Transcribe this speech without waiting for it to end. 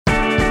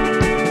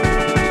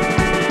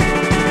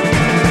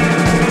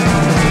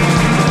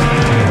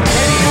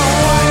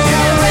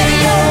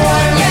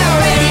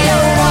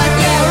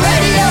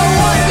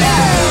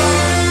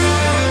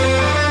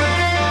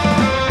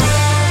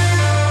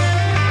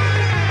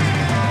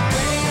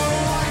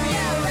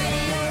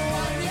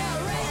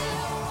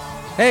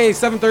Hey,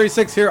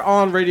 7:36 here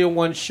on Radio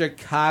 1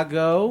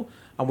 Chicago.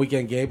 I'm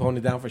Weekend Gabe, holding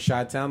it down for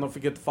Chi-Town. Don't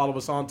forget to follow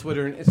us on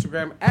Twitter and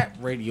Instagram at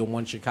Radio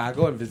 1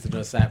 Chicago and visit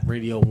us at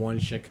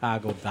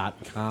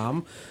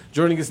radio1chicago.com.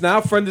 Joining us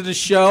now, friend of the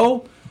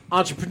show,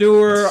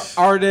 entrepreneur,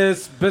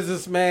 artist,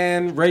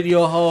 businessman,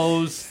 radio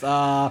host,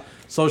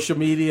 social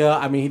media.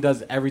 I mean, he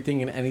does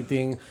everything and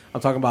anything. I'm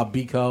talking about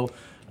Biko.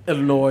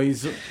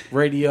 Illinois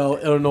radio,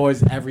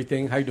 Illinois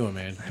everything. How you doing,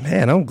 man?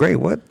 Man, I'm great.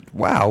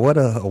 Wow, what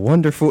a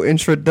wonderful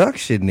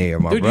introduction there,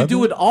 my dude, brother. You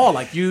do it all.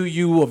 Like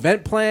you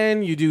event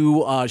plan, you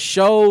do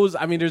shows.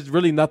 I mean, there's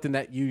really nothing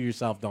that you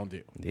yourself don't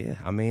do. Yeah,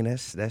 I mean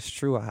that's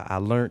true. I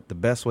learned the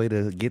best way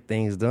to get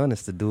things done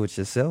is to do it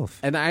yourself.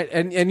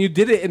 And you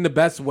did it in the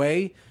best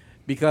way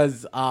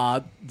because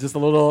just a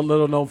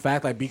little known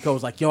fact, like Biko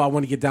was like, yo, I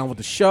want to get down with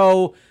the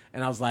show.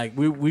 And I was like,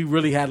 we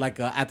really had like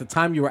at the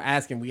time you were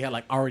asking, we had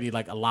like already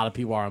like a lot of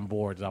people are on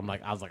board. So I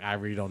was like, I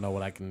really don't know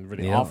what I can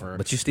really offer.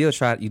 But you still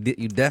tried.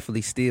 You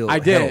definitely still. I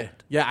did.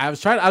 Helped. Yeah, I was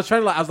trying. I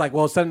was like,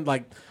 well,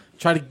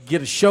 try to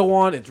get a show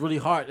on. It's really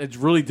hard. It's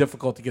really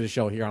difficult to get a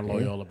show here on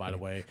Loyola. By the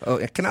way. Oh,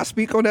 can I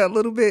speak on that a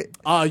little bit?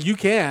 You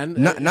can.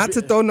 Not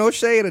to throw no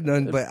shade or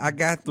nothing, but I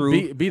got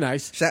through. Be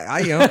nice.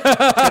 I am.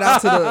 Shout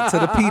out to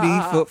the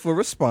PD for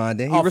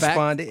responding. He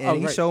responded and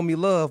he right. showed me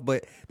love.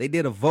 But they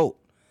did a vote.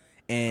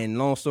 And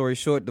long story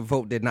short, the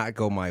vote did not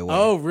go my way.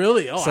 Oh,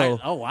 really? So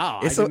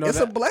wow. It's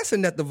a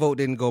blessing that the vote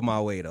didn't go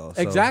my way, though.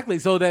 So. Exactly.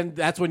 So then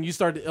that's when you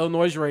started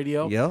Illinois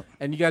Radio. Yep.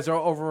 And you guys are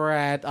over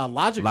at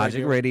Logic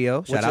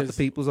Radio. Shout out to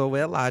peoples over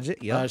at Logic.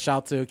 Yep. Shout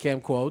out to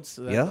Cam Quotes.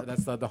 Yep.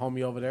 That's the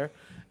homie over there.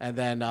 And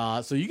then,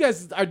 so you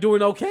guys are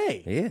doing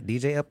okay. Yeah,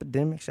 DJ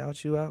Epidemic,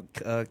 shout you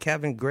out.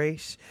 Kevin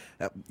Grace.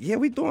 Yeah,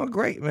 we doing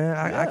great, man.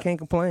 I can't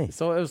complain.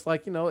 So it was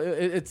like,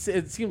 it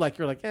seemed like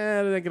you're like, it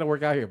ain't going to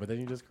work out here. But then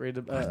you just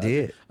created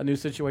a new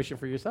situation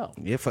for yourself.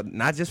 Yeah, for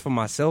not just for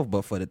myself,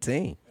 but for the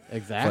team.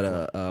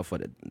 Exactly.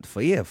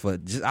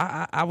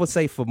 I would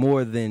say for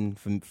more than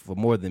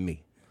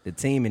me, the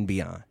team and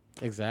beyond.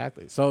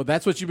 Exactly. So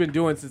that's what you've been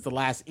doing since the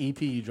last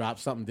EP you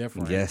dropped, something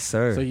different. Yes,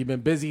 sir. So you've been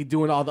busy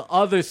doing all the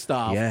other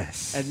stuff.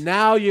 Yes. And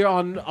now you're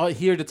on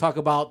here to talk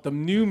about the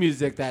new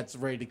music that's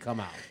ready to come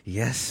out.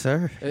 Yes,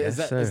 sir. Is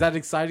that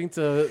exciting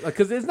to?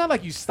 Because it's not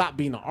like you stopped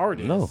being an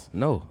artist.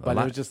 No. But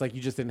it was just like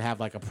you just didn't have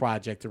like a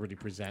project to really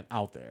present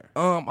out there.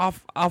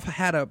 I've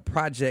had a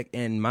project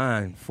in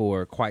mind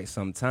for quite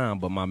some time,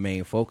 but my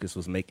main focus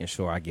was making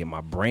sure I get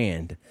my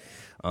brand.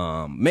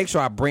 Make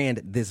sure I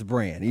brand this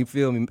brand. You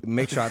feel me?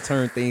 Make sure I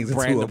turn things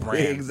into a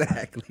brand.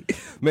 Exactly.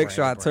 Make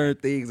sure I turn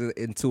things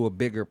into a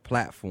bigger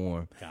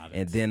platform. Got it.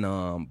 And then,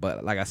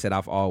 but like I said,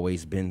 I've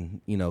always been,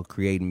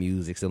 creating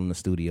music, still in the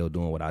studio,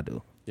 doing what I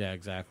do. Yeah,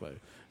 exactly.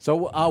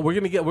 So we're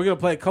gonna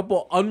play a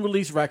couple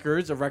unreleased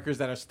records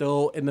that are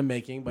still in the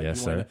making. But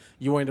yes,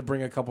 you wanted to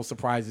bring a couple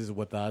surprises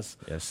with us.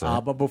 Yes, sir.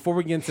 But before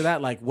we get into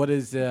that, what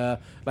does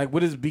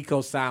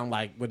Biko sound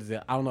like? What is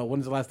it? I don't know.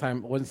 When's the last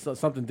time when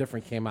something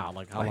different came out?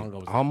 Like how long ago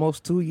was it?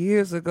 Almost 2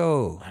 years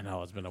ago. I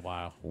know it's been a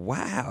while.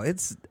 Wow,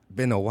 it's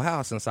been a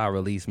while since I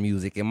released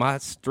music in my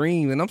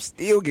stream, and I'm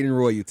still getting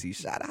royalties.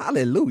 Shout out,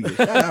 hallelujah!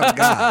 Shout out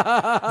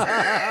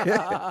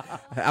God.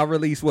 I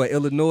released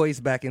Illinois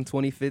back in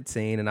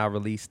 2015, and I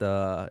released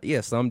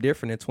Something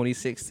Different in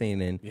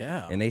 2016, and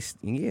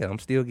I'm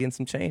still getting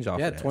some change off.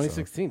 Yeah, of that,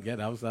 2016. So. Yeah,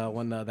 that was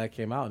when that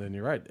came out, and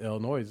you're right.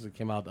 Illinois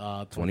came out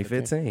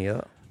 2015.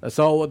 Yeah.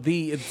 So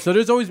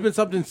there's always been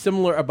something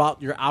similar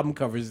about your album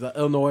covers. The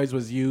Illinois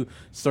was you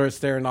sort of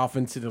staring off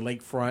into the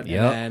lakefront,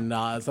 and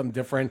then something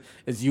different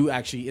is you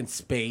actually in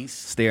space,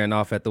 staring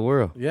off at the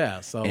world.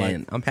 Yeah. So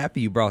I'm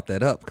happy you brought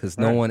that up because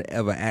no one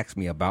ever asked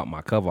me about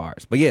my cover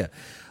arts. But yeah,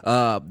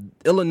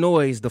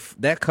 Illinois,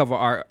 that cover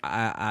art,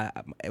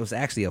 it was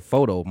actually a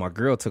photo. My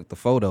girl took the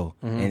photo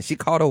and she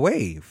caught a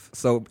wave.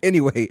 So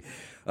anyway,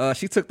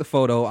 she took the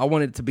photo. I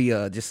wanted it to be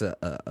just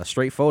a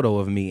straight photo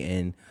of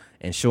me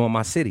and showing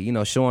my city,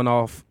 showing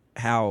off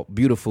how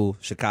beautiful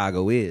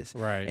Chicago is.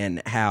 Right.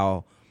 And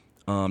how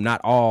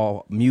not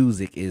all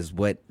music is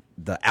what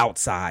the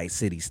outside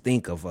cities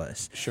think of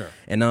us. Sure.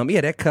 And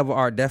that cover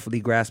art definitely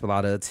grasped a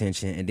lot of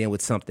attention. And then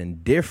with something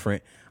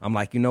different, I'm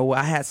like,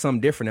 I had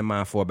something different in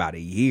mind for about a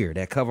year.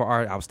 That cover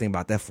art, I was thinking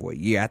about that for a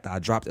year. After I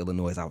dropped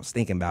Illinois, I was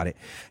thinking about it.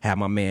 Had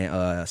my man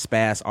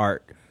Spaz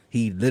Art.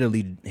 He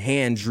literally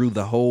hand drew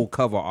the whole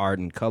cover art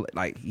and color.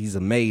 Like, he's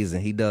amazing.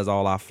 He does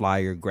all our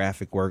flyer,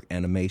 graphic work,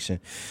 animation.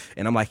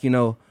 And I'm like,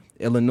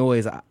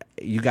 Illinois,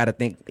 you got to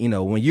think,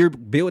 when you're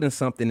building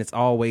something, it's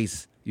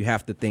always, you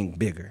have to think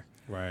bigger.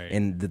 Right.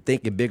 And the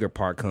thinking bigger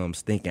part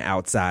comes thinking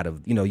outside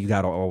of, you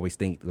got to always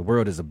think the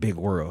world is a big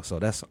world. So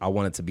I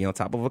wanted to be on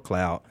top of a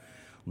cloud,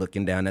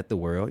 looking down at the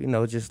world,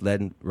 just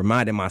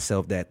reminding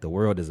myself that the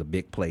world is a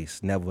big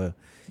place. Never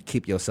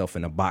keep yourself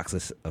in a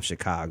box of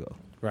Chicago.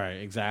 Right,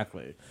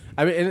 exactly.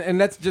 I mean, and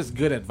that's just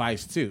good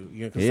advice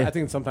too. Cause I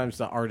think sometimes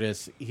the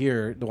artists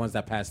here, the ones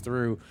that pass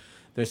through,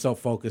 they're so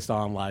focused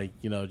on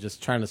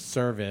just trying to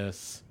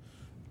service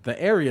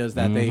the areas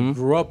that they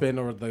grew up in,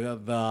 or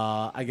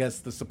the I guess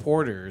the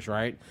supporters,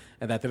 right?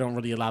 And that they don't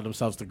really allow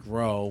themselves to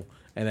grow,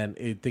 and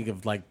then think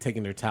of like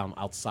taking their talent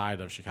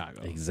outside of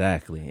Chicago.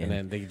 Exactly. And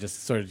then they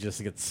just sort of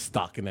just get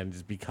stuck and then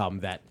just become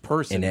that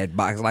person. In that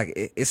box, like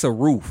it's a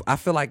roof. I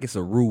feel like it's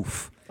a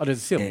roof. Oh, there's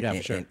a ceiling, yeah,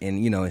 for sure.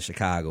 And in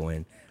Chicago,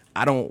 and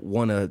I don't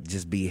want to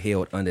just be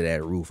held under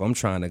that roof. I'm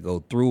trying to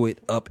go through it,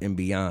 up and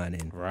beyond.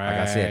 And like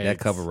I said, that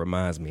cover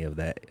reminds me of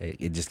that.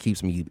 It just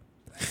keeps me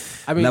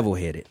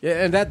level-headed.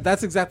 Yeah, and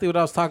that's exactly what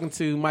I was talking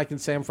to Mike and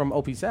Sam from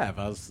OP Sav.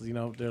 I was,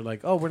 they're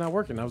like, "Oh, we're not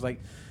working." I was like,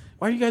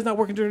 "Why are you guys not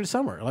working during the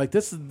summer? Like,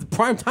 this is the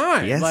prime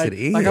time." Yes, like, it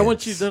is. Like, I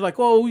want you. They're like,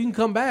 "Well, we can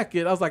come back."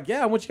 And I was like,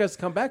 "Yeah, I want you guys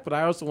to come back, but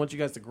I also want you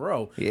guys to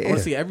grow. Yeah. I want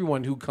to see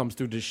everyone who comes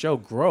through this show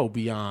grow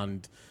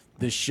beyond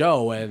this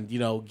show, and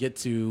get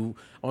to,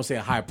 I want to say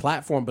a higher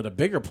platform, but a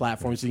bigger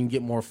platform, so you can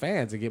get more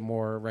fans and get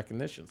more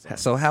recognition."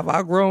 So have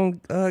I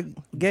grown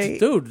gay?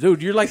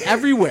 Dude, you're like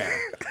everywhere.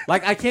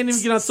 Like, I can't even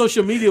get on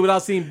social media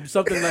without seeing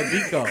something like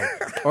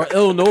Biko or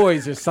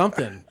Illinois or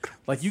something.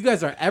 Like, you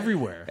guys are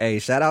everywhere. Hey,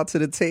 shout out to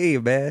the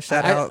team, man.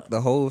 Shout out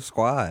the whole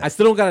squad. I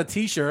still don't got a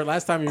T-shirt.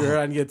 Last time you were here,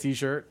 I didn't get a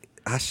T-shirt.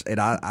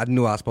 I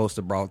knew I was supposed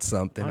to brought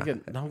something. I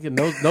don't get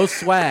no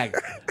swag.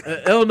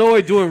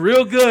 Illinois doing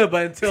real good,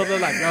 but until they're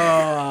like,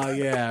 oh,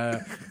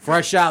 yeah,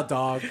 fresh out,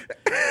 dog.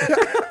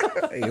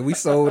 Hey, we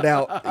sold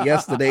out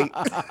yesterday.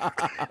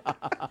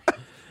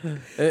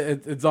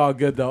 It's all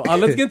good, though.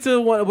 Let's get into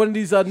one of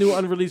these new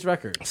unreleased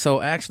records. So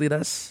actually,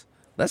 let's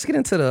get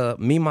into the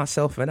Me,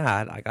 Myself, and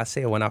I. Like I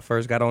said, when I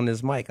first got on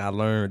this mic, I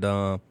learned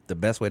the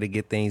best way to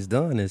get things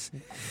done is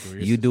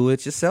you do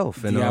it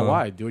yourself. And,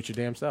 DIY, do it your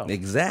damn self.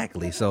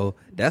 Exactly. So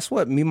that's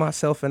what Me,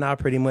 Myself, and I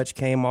pretty much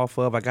came off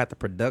of. I got the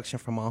production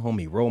from my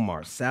homie Ro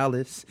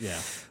Marsalis.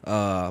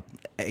 Yeah.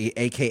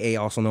 AKA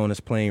also known as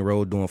Plain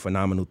Road, doing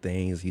phenomenal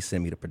things. He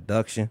sent me the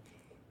production.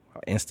 I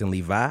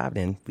instantly vibed,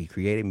 and we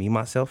created Me,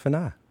 Myself, and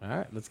I. All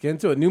right, let's get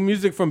into it. New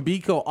music from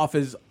Biko off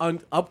his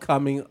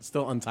upcoming,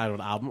 still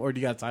untitled album, or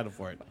do you got a title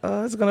for it?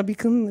 It's gonna be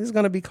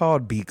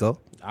called Biko.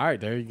 All right,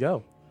 there you go.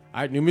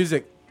 All right, new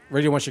music,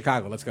 Radio 1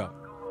 Chicago. Let's go.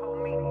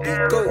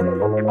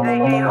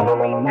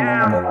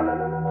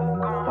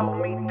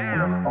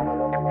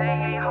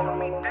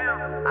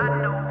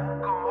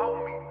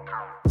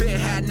 Been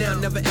had now,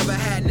 never ever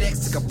had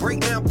next. Took a break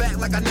now, back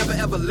like I never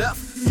ever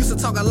left. Used to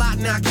talk a lot,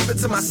 now I keep it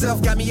to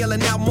myself. Got me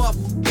yelling out more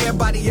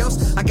everybody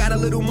else. I got a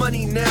little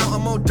money now,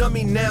 I'm on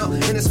dummy now.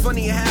 And it's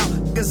funny how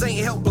niggas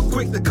ain't help but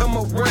quick to come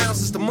around.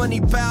 Since the money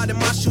piled in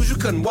my shoes, you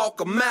couldn't walk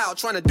a mile.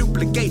 Trying to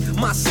duplicate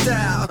my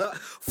style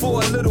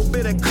for a little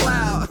bit of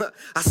clout.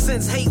 I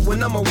sense hate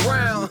when I'm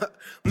around.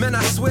 Man,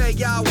 I swear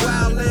y'all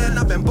wildin'.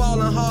 I've been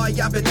ballin' hard,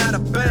 y'all been out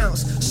of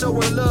bounds.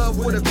 Showing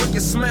love with a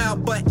crooked smile,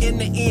 but in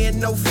the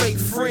end, no fake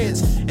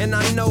friends. And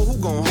I know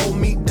who gon' hold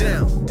me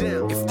down.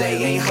 If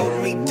they ain't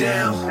hold me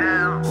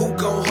down, who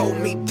gon' hold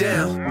me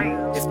down?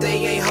 If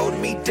they ain't hold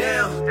me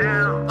down,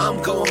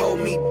 I'm gon' hold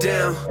me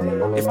down.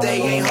 If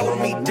they ain't hold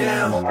me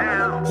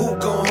down, who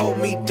gon' hold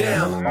me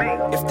down?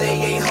 If they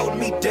ain't hold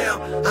me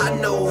down, I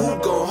know who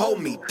gon' hold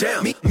me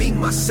down. Me,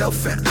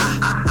 myself, and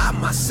I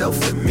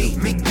myself, and me,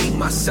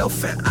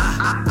 myself, and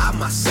I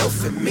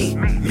myself, and me,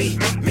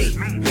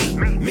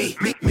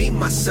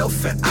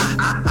 myself, and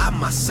I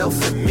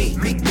myself, and me,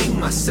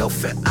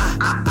 myself, and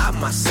I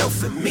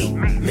myself, and me.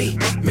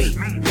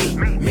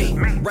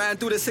 Riding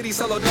through the city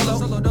solo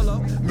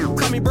dolo.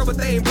 Call me bro, but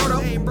they ain't bro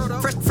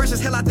though. Fresh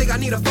as hell, I think I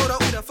need a photo.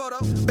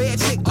 Bad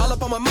chick, all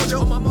up on my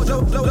mojo.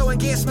 Low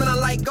and gas,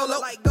 smelling like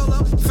Golo.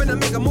 Finna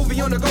make a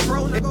movie on the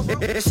GoPro.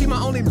 And she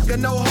my only nigga,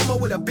 no homo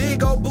with a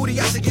big old booty.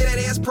 I should get that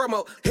ass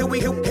promo. Here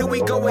we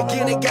go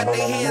again. They got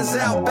their hands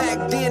out.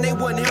 Back then they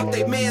wouldn't help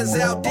their mans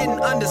out.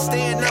 Didn't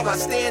understand, now I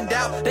stand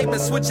out. They been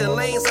switching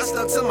lanes, I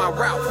stuck to my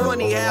route.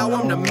 Funny how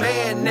I'm the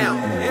man now,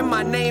 and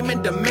my name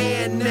in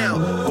demand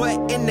now.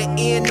 But in the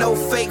end, no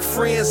fake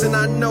friends, and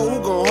I know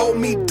who gon' hold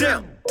me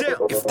down.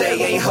 If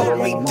they ain't hold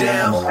me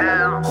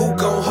down, who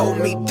gon' hold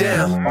me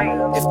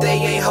down? If they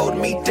ain't hold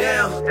me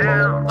down,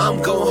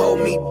 I'm gon' hold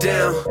me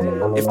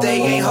down. If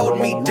they ain't hold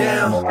me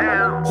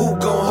down, who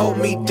gon' hold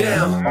me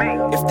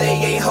down? If they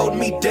ain't hold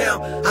me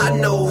down, I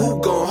know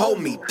who gon' hold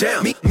me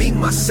down. Me,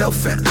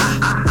 myself, and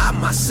I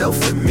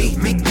myself, and me,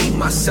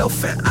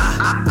 myself, and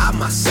I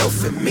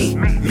myself, and me,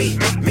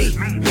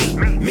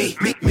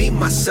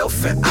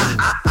 myself, and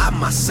I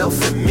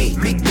myself, and me,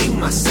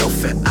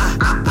 myself, and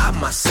I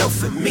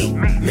myself, and me,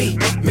 myself,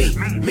 and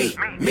I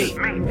myself, and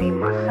me,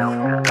 myself,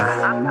 and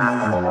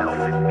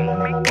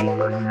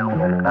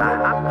I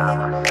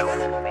myself,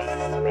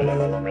 and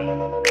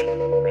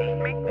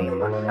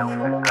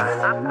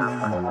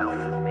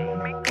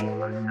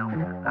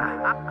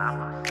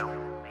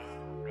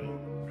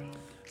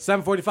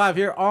 7:45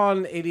 here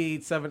on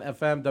 88.7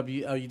 FM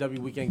WLUW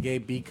Weekend Gay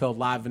Biko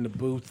live in the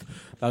booth.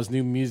 That was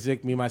new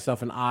music, Me,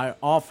 Myself, and I,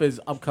 off his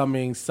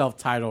upcoming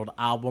self-titled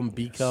album,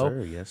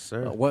 Biko. Yes,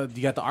 sir. What,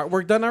 you got the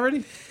artwork done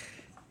already?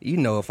 You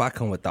know, if I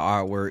come with the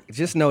artwork,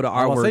 just know the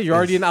artwork. Say you're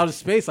already in outer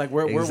space. Like,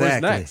 where's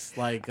next?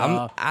 Like,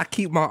 I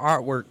keep my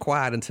artwork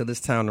quiet until it's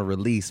time to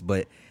release,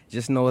 but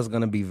just know it's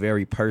gonna be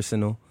very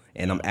personal.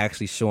 and I'm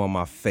actually showing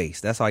my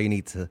face. That's all you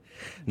need to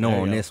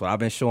know on this one. I've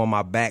been showing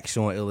my back,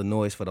 showing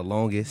Illinois for the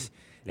longest,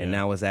 and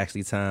now it's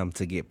actually time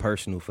to get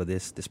personal for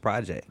this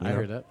project. I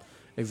heard that.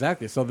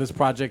 Exactly. So this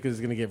project is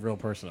going to get real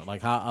personal.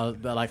 Like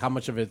how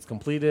much of it's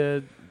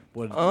completed?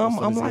 What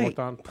I'm like worked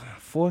on?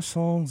 4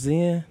 songs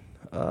in.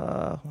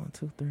 1,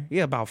 2, 3.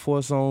 Yeah, about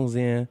 4 songs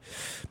in.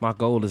 My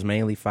goal is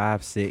mainly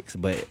 5, 6,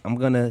 but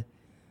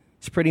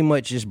it's pretty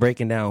much just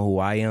breaking down who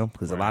I am,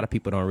 because a lot of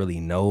people don't really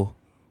know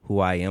who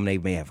I am. They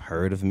may have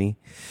heard of me,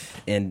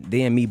 and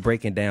then me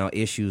breaking down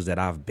issues that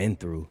I've been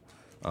through,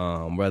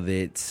 whether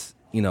it's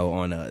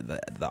on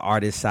the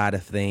artist side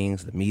of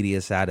things, the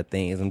media side of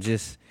things. I'm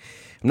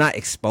not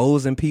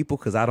exposing people,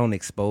 because I don't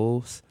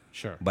expose.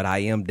 Sure. But I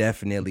am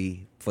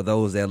definitely, for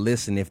those that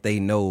listen, if they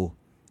know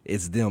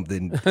it's them,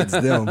 then it's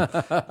them.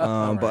 But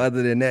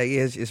other than that,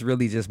 it's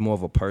really just more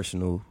of a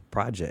personal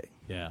project.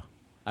 Yeah.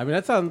 I mean,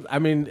 that sounds. I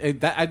mean,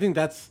 I think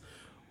that's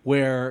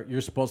where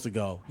you're supposed to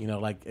go.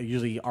 Like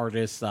usually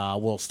artists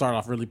will start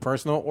off really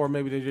personal, or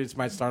maybe they just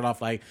might start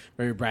off like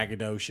very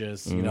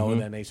braggadocious,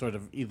 and then they sort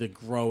of either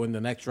grow in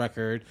the next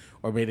record,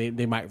 or maybe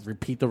they might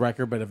repeat the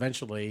record. But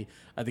eventually,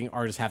 I think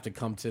artists have to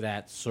come to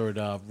that sort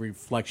of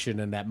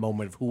reflection and that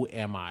moment of who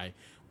am I?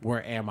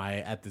 Where am I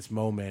at this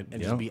moment,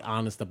 and just be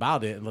honest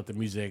about it, and let the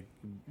music,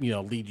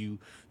 lead you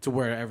to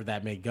wherever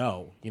that may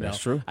go. That's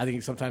true. I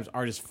think sometimes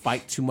artists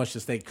fight too much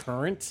to stay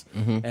current,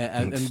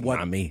 and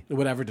Not me.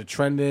 whatever the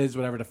trend is,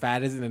 whatever the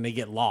fad is, and then they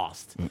get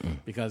lost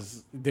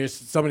because there's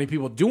so many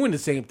people doing the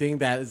same thing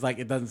that it's like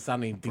it doesn't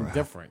sound anything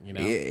different.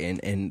 Yeah,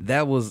 and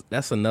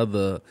that's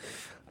another.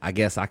 I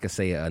guess I could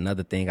say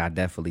another thing I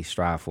definitely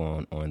strive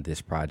for on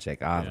this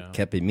project. I've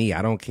kept it me.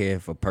 I don't care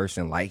if a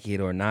person like it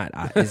or not.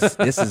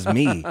 This is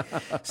me.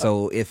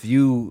 So if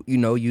you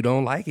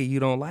don't like it,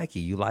 you don't like it.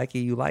 You like it,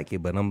 you like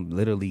it. But I'm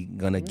literally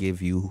gonna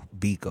give you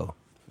Biko.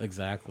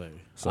 Exactly.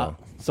 So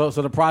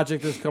the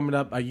project is coming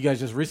up. You guys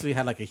just recently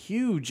had like a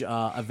huge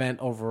event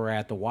over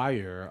at The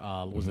Wire.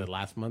 Was it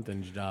last month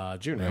in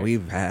June? Man, right?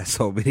 we've had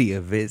so many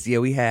events. Yeah,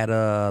 we had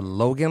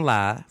Logan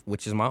Live,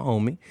 which is my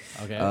homie.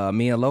 Okay.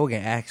 Me and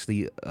Logan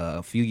actually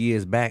a few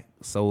years back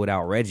sold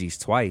out Reggie's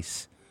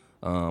twice.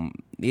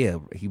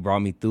 He brought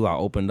me through. I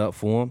opened up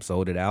for him,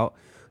 sold it out.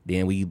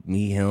 Then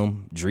me,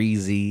 him,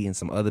 Dreezy, and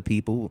some other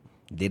people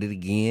did it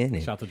again.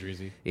 And shout out to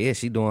Dreezy. Yeah,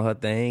 she doing her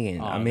thing,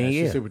 and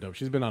she's super dope.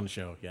 She's been on the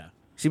show. Yeah.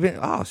 She been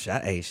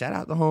shout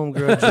out to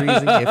homegirl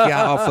Dreezy. If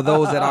y'all, for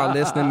those that are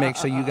listening, make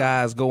sure you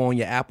guys go on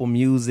your Apple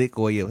Music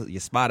or your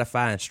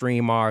Spotify and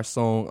stream our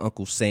song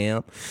Uncle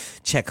Sam.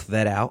 Check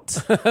that out.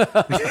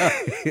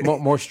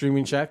 more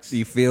streaming checks.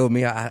 You feel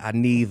me? I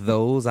need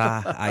those. I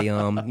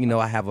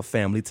have a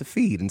family to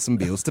feed and some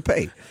bills to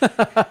pay.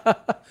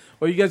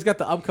 Well, you guys got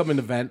the upcoming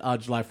event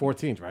July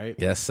 14th, right?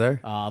 Yes, sir.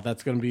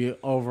 That's going to be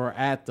over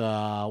at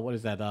what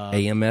is that?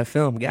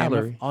 AMF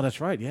Gallery. Oh, that's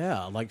right.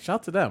 Yeah, like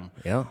shout to them.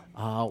 Yeah.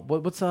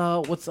 What's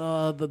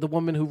the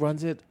woman who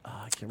runs it?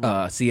 I can't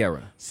remember.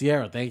 Sierra.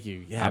 Sierra, thank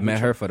you. Yeah, I met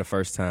her for the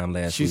first time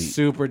last week. She's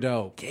super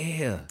dope.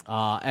 Yeah.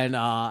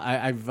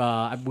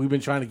 We've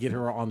been trying to get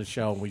her on the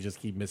show, and we just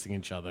keep missing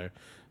each other.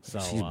 So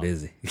she's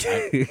busy.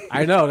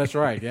 I know, that's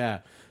right. Yeah.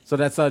 So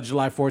that's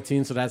July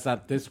 14th. So that's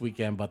not this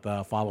weekend, but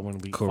the following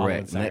week.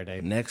 Correct. Following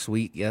Saturday. Next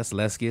week, yes.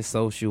 Let's Get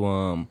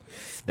Social.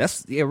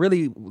 Let's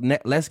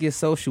Get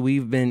Social.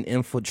 We've been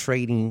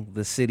infiltrating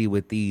the city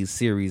with these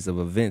series of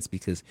events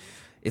because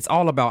it's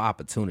all about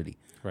opportunity.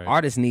 Right.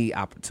 Artists need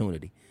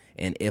opportunity,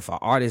 and if an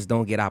artist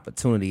don't get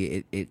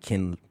opportunity, it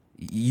can.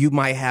 You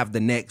might have the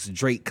next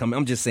Drake coming.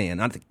 I'm just saying,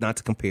 not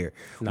to compare.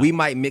 No. We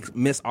might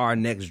miss our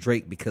next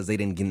Drake because they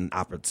didn't get an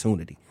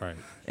opportunity. Right.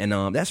 And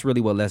that's really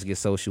what Let's Get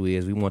Social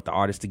is. We want the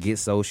artists to get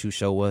social,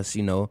 show us,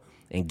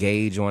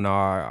 engage on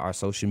our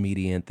social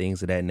media and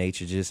things of that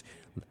nature. Just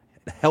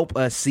help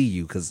us see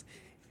you, because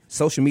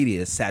social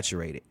media is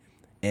saturated.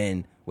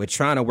 And we're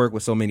trying to work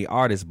with so many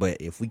artists,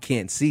 but if we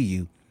can't see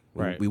you,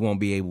 right, we won't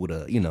be able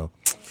to,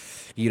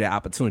 give you that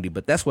opportunity.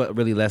 But that's what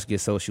really Let's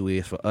Get Social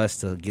is, for us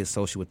to get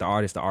social with the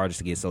artist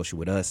to get social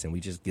with us, and we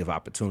just give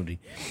opportunity.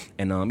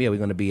 And we're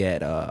going to be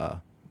at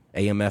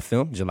AMF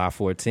Film July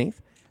 14th.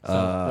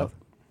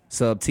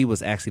 Sub T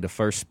was actually the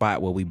first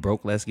spot where we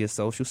broke Let's Get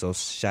Social, so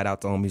shout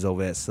out to homies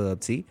over at Sub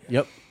T.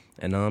 Yep.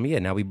 And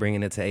now we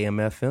bringing it to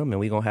AMF Film, and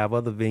we're going to have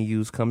other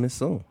venues coming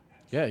soon.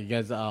 Yeah, you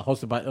guys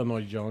hosted by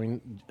Illinois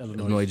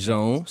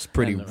Jones,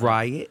 Pretty and,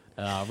 Riot.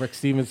 Rick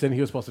Stevenson, he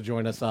was supposed to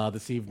join us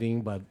this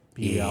evening, but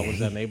he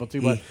was unable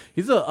to. But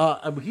he's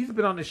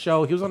been on the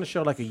show. He was on the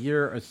show like a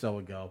year or so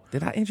ago.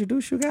 Did I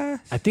introduce you guys?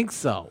 I think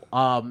so.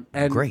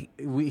 And great.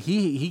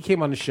 He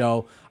came on the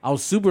show. I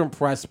was super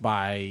impressed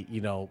by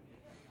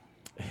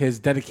his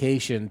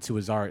dedication to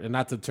his art, and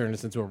not to turn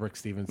this into a Rick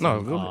Stevenson.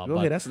 No, go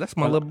ahead. That's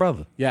my little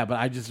brother. Yeah, but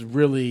I just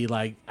really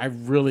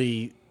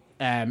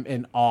am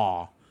in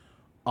awe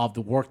of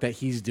the work that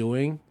he's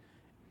doing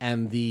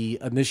and the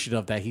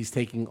initiative that he's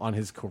taking on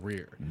his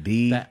career.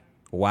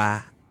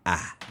 DIY.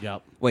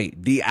 Yep. Wait,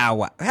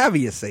 DIY. However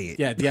you say it.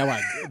 Yeah, DIY.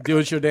 Do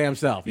it your damn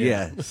self.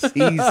 Yeah. Yes.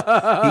 He's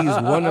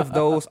one of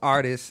those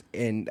artists,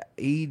 and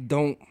he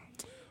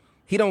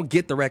he don't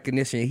get the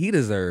recognition he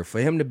deserves.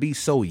 For him to be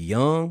so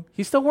young,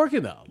 He's still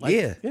working though. Like,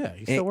 yeah,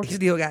 he's still working. He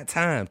still got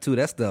time too.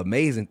 That's the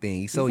amazing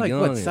thing. He's so like,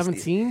 young. what, and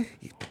 17?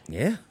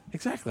 Yeah,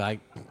 Exactly. Like,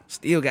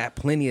 still got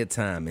plenty of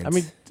time. And I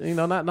mean,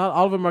 not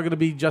all of them are going to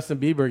be Justin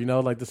Bieber.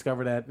 Like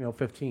discovered at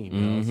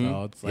 15.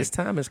 So it's like his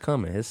time is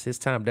coming. His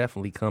time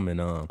definitely coming.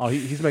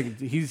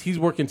 he's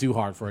working too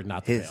hard for it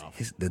not to pay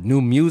off. The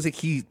new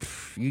music. You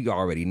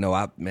already know.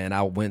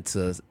 I went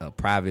to a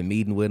private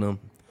meeting with him.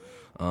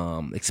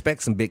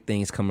 Expect some big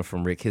things coming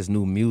from Rick. His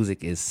new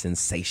music is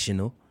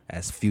sensational,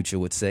 as Future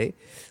would say.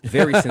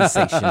 Very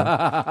sensational.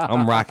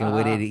 I'm rocking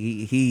with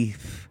it.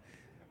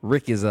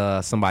 Rick is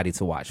somebody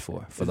to watch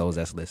for those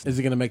that's listening. Is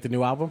he going to make the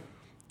new album?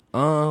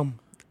 On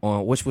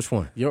which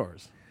one?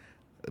 Yours.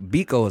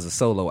 Biko is a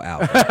solo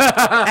album.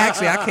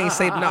 Actually, I can't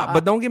say not,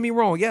 but don't get me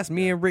wrong. Yes,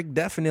 me and Rick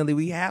definitely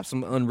we have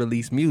some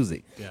unreleased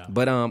music. Yeah.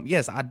 But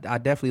yes, I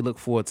definitely look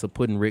forward to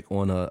putting Rick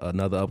on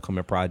another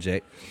upcoming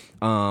project.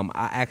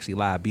 I actually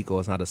lied. Biko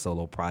is not a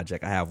solo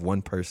project. I have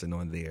one person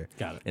on there.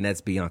 Got it. And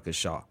that's Bianca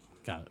Shaw.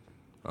 Got it.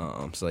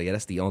 So yeah,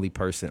 that's the only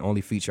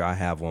feature I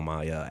have on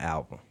my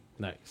album.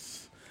 Nice.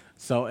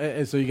 So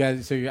you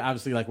guys, you're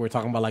obviously like we're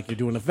talking about, like you're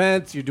doing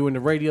events, you're doing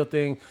the radio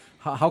thing.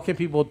 How can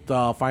people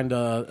find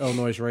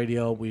Illinois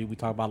Radio? We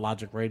talk about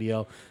Logic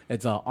Radio.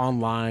 It's an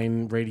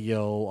online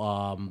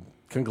radio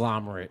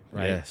conglomerate,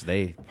 right? Yes,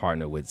 they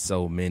partner with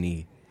so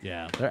many.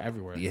 Yeah, they're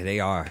everywhere. Yeah, they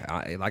are.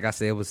 Like I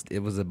said, it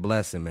was a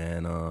blessing,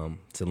 man,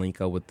 to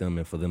link up with them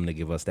and for them to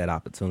give us that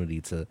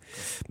opportunity to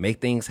make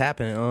things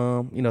happen.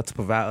 To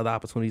provide other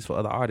opportunities for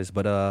other artists.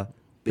 But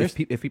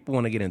if people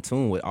want to get in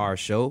tune with our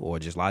show or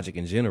just Logic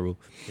in general,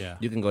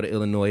 you can go to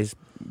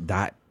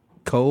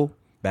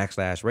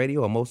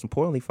illinois.co/radio, or most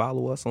importantly,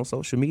 follow us on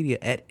social media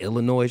at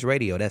Illinois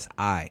Radio. That's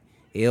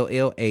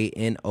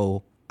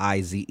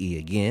ILLANOIZE.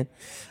 Again,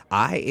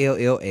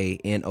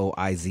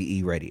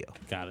 ILLANOIZE Radio.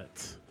 Got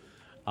it.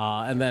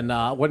 And then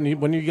when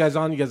are you guys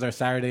on? You guys are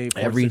Saturday,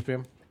 4 to 6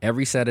 p.m.?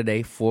 Every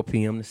Saturday, 4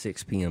 p.m. to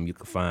 6 p.m. You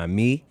can find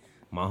me,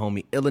 my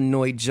homie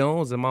Illinois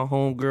Jones, and my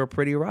homegirl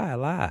Pretty Rye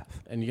live.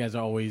 And you guys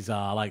are always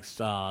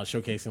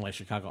showcasing like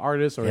Chicago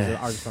artists, or is it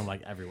artists from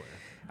like everywhere?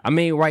 I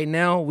mean, right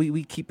now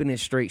we keeping it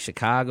straight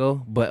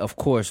Chicago, but of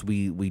course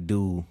we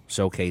do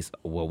showcase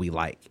what we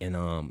like. And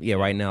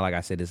right now, like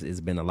I said,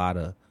 it's been a lot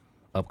of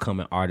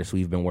upcoming artists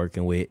we've been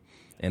working with,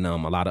 and a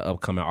lot of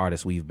upcoming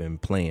artists we've been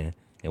playing,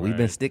 and we've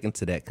been sticking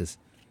to that because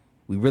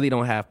we really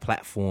don't have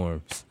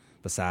platforms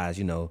besides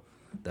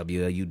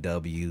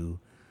WLUW.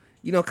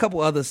 A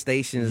couple other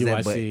stations,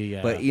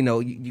 UIC, but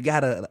you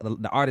gotta,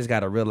 the artists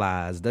gotta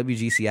realize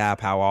WGCI,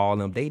 Power, all of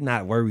them, they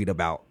not worried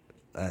about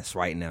us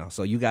right now.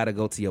 So you gotta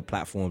go to your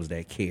platforms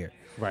that care,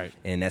 right?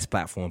 And that's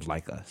platforms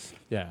like us.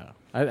 Yeah,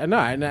 I know,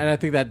 and I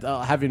think that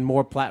having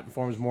more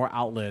platforms, more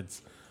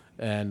outlets,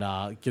 and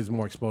gives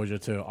more exposure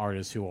to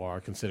artists who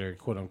are considered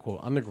quote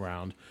unquote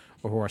underground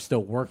or who are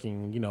still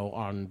working,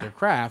 on their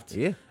craft,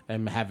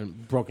 and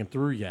haven't broken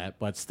through yet.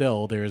 But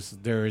still, there's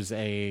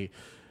a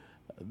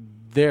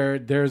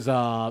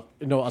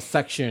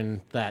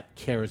section that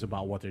cares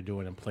about what they're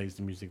doing and plays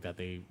the music that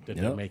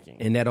they're making,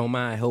 and that don't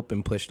mind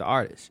helping push the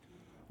artists.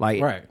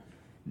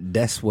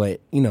 That's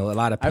what a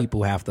lot of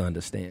people have to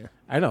understand.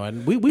 I know,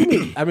 and we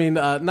meet. I mean,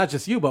 not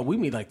just you, but we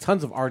meet like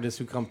tons of artists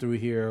who come through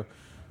here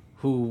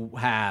who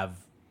have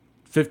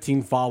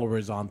 15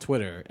 followers on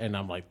Twitter, and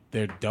I'm like,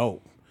 they're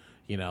dope.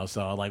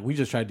 So like we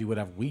just try to do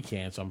whatever we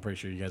can. So I'm pretty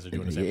sure you guys are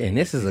doing the same thing. And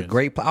this is a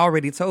great. I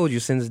already told you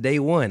since day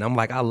one. I'm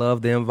like, I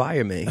love the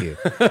environment here.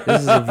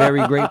 This is a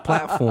very great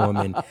platform,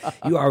 and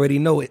you already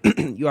know it.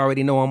 You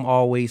already know I'm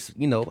always,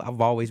 I've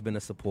always been a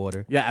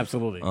supporter. Yeah,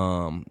 absolutely.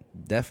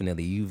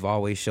 Definitely, you've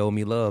always showed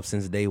me love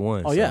since day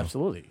one. Oh, yeah,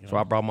 absolutely. So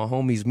I brought my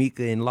homies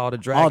Mika and Law the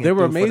Dragon. Oh, they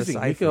were amazing.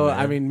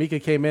 Mika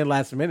came in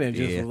last minute and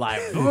just was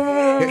like,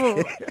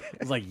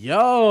 it's like,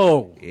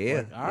 yo. Yeah,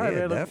 like, all right,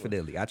 man,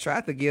 definitely. I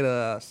tried to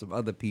get some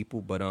other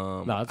people, but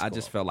I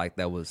just felt like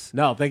that was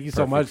thank you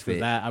so much for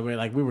that. I mean,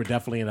 like we were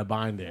definitely in a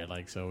bind there,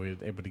 like so we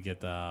were able to get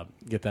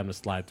them to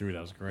slide through.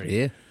 That was great.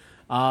 Yeah.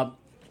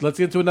 Let's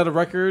get to another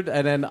record,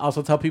 and then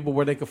also tell people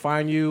where they can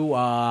find you.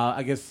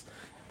 I guess.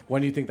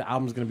 When do you think the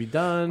album's going to be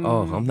done?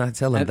 Oh, I'm not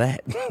telling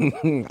that.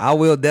 I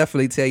will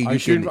definitely tell you. Are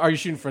you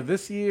shooting for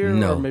this year?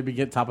 No. Or maybe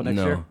get top of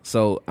next year?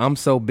 So I'm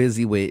so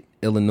busy with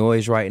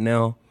Illinois right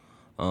now.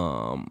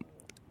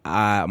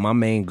 My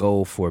main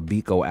goal for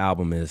Biko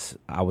album is,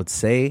 I would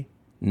say,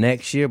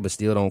 next year, but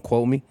still don't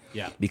quote me.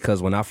 Yeah.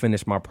 Because when I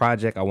finish my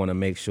project, I want to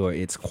make sure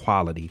it's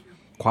quality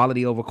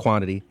over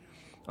quantity.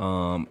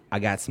 I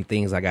got some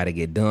things I got to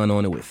get done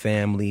on it with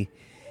family.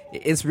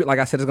 It's like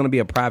I said, it's going to be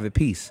a private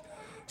piece.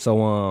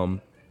 So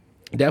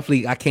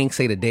definitely, I can't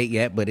say the date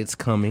yet, but it's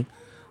coming.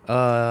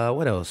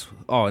 What else?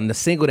 Oh, and the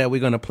single that we're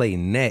going to play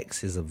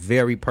next is a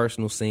very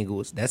personal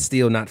single. That's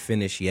still not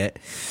finished yet.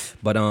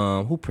 But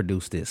who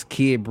produced this?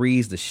 Kid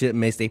Breeze, the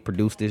Shipmates, they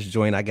produced this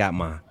joint. I got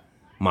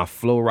my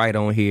flow right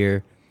on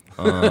here.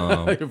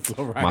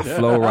 My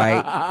Flow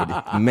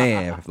Right.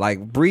 Man, like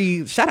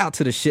Breathe. Shout out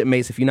to the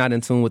Shipmates. If you're not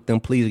in tune with them,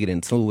 please get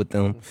in tune with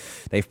them.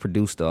 They've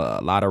produced a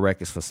lot of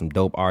records for some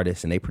dope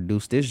artists, and they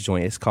produced this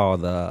joint. It's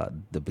called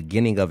The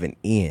Beginning of an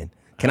End.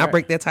 Can I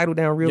break that title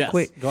down real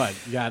quick? Go ahead.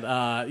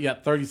 You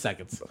got 30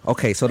 seconds.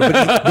 Okay, so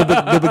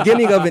the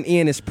beginning of an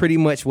end is pretty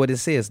much what it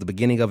says, the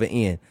beginning of an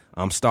end.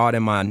 I'm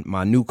starting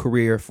my new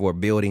career for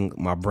building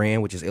my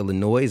brand, which is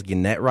Illinois,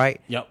 getting that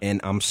right. Yep. And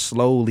I'm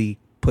slowly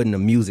putting the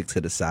music to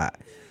the side.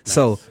 Nice.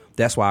 So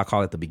that's why I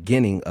call it the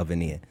beginning of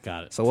an end.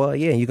 Got it. So,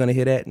 yeah, you're going to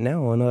hear that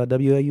now on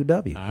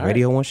WLUW, right.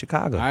 Radio 1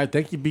 Chicago. All right,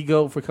 thank you,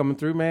 B-Go, for coming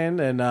through, man,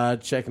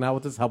 and checking out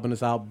with us, helping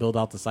us out, build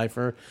out the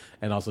cipher,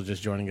 and also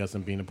just joining us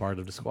and being a part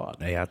of the squad.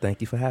 Hey, I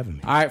thank you for having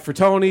me. All right, for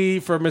Tony,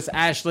 for Miss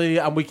Ashley,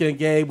 I'm Weekend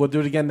Gabe. We'll do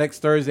it again next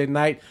Thursday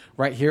night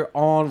right here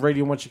on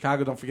Radio 1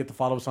 Chicago. Don't forget to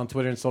follow us on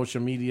Twitter and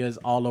social medias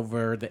all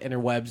over the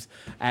interwebs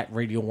at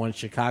Radio 1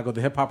 Chicago.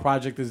 The Hip Hop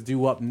Project is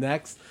due up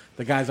next.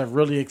 The guys are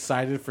really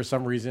excited for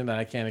some reason that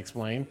I can't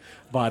explain,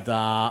 but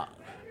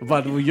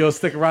you'll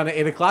stick around at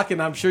 8 o'clock,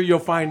 and I'm sure you'll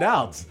find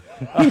out.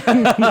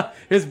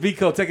 Here's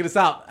B-Co taking us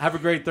out. Have a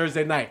great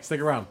Thursday night.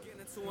 Stick around.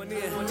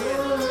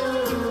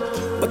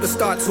 But the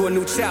start to a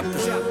new chapter.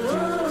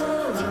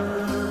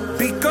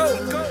 B-Go.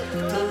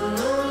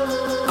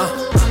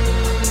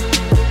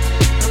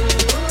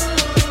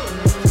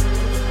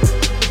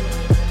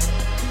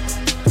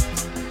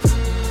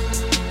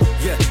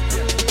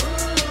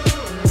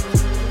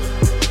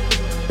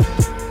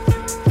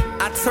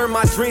 Turn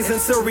my dreams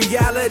into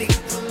reality.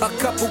 A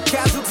couple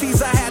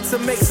casualties I had to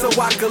make so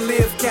I could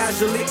live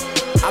casually.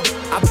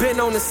 I've been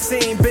on the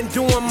scene, been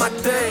doing my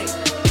thing.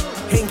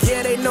 And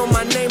yeah, they know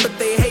my name, but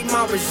they hate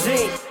my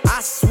regime.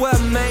 I swear,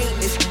 man,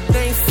 this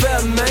ain't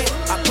fair, man.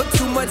 I put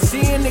too much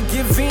in to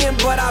give in,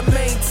 but I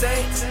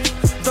maintain.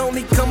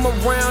 Only come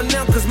around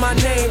now cause my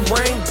name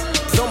rings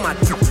on my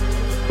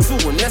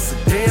too, and that's a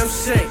damn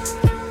shame.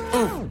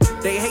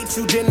 They hate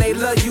you, then they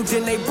love you,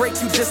 then they break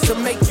you just to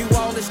make you.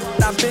 All this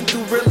shit I've been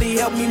through really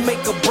helped me make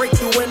a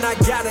breakthrough. And I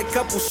got a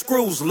couple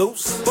screws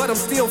loose, but I'm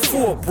still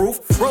foolproof.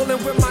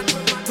 Rolling with my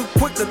too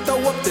quick to throw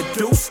up the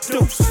deuce.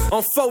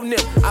 On phone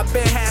nip, I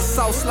been had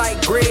sauce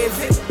like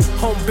gravy.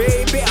 Home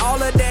baby,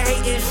 all of that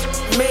hating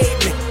shit made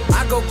me.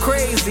 I go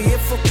crazy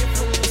if a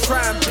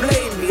try and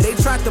play me. They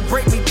tried to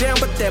break me down,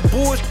 but that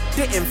bullshit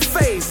didn't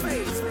faze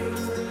me.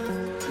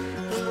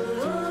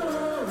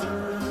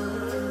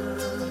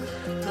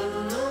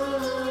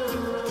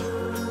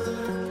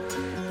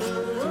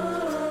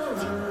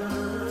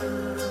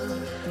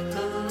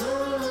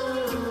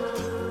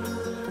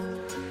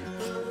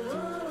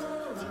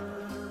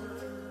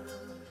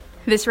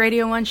 This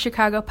Radio 1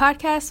 Chicago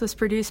podcast was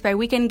produced by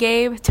Weekend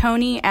Gabe,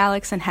 Tony,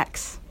 Alex, and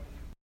Hex.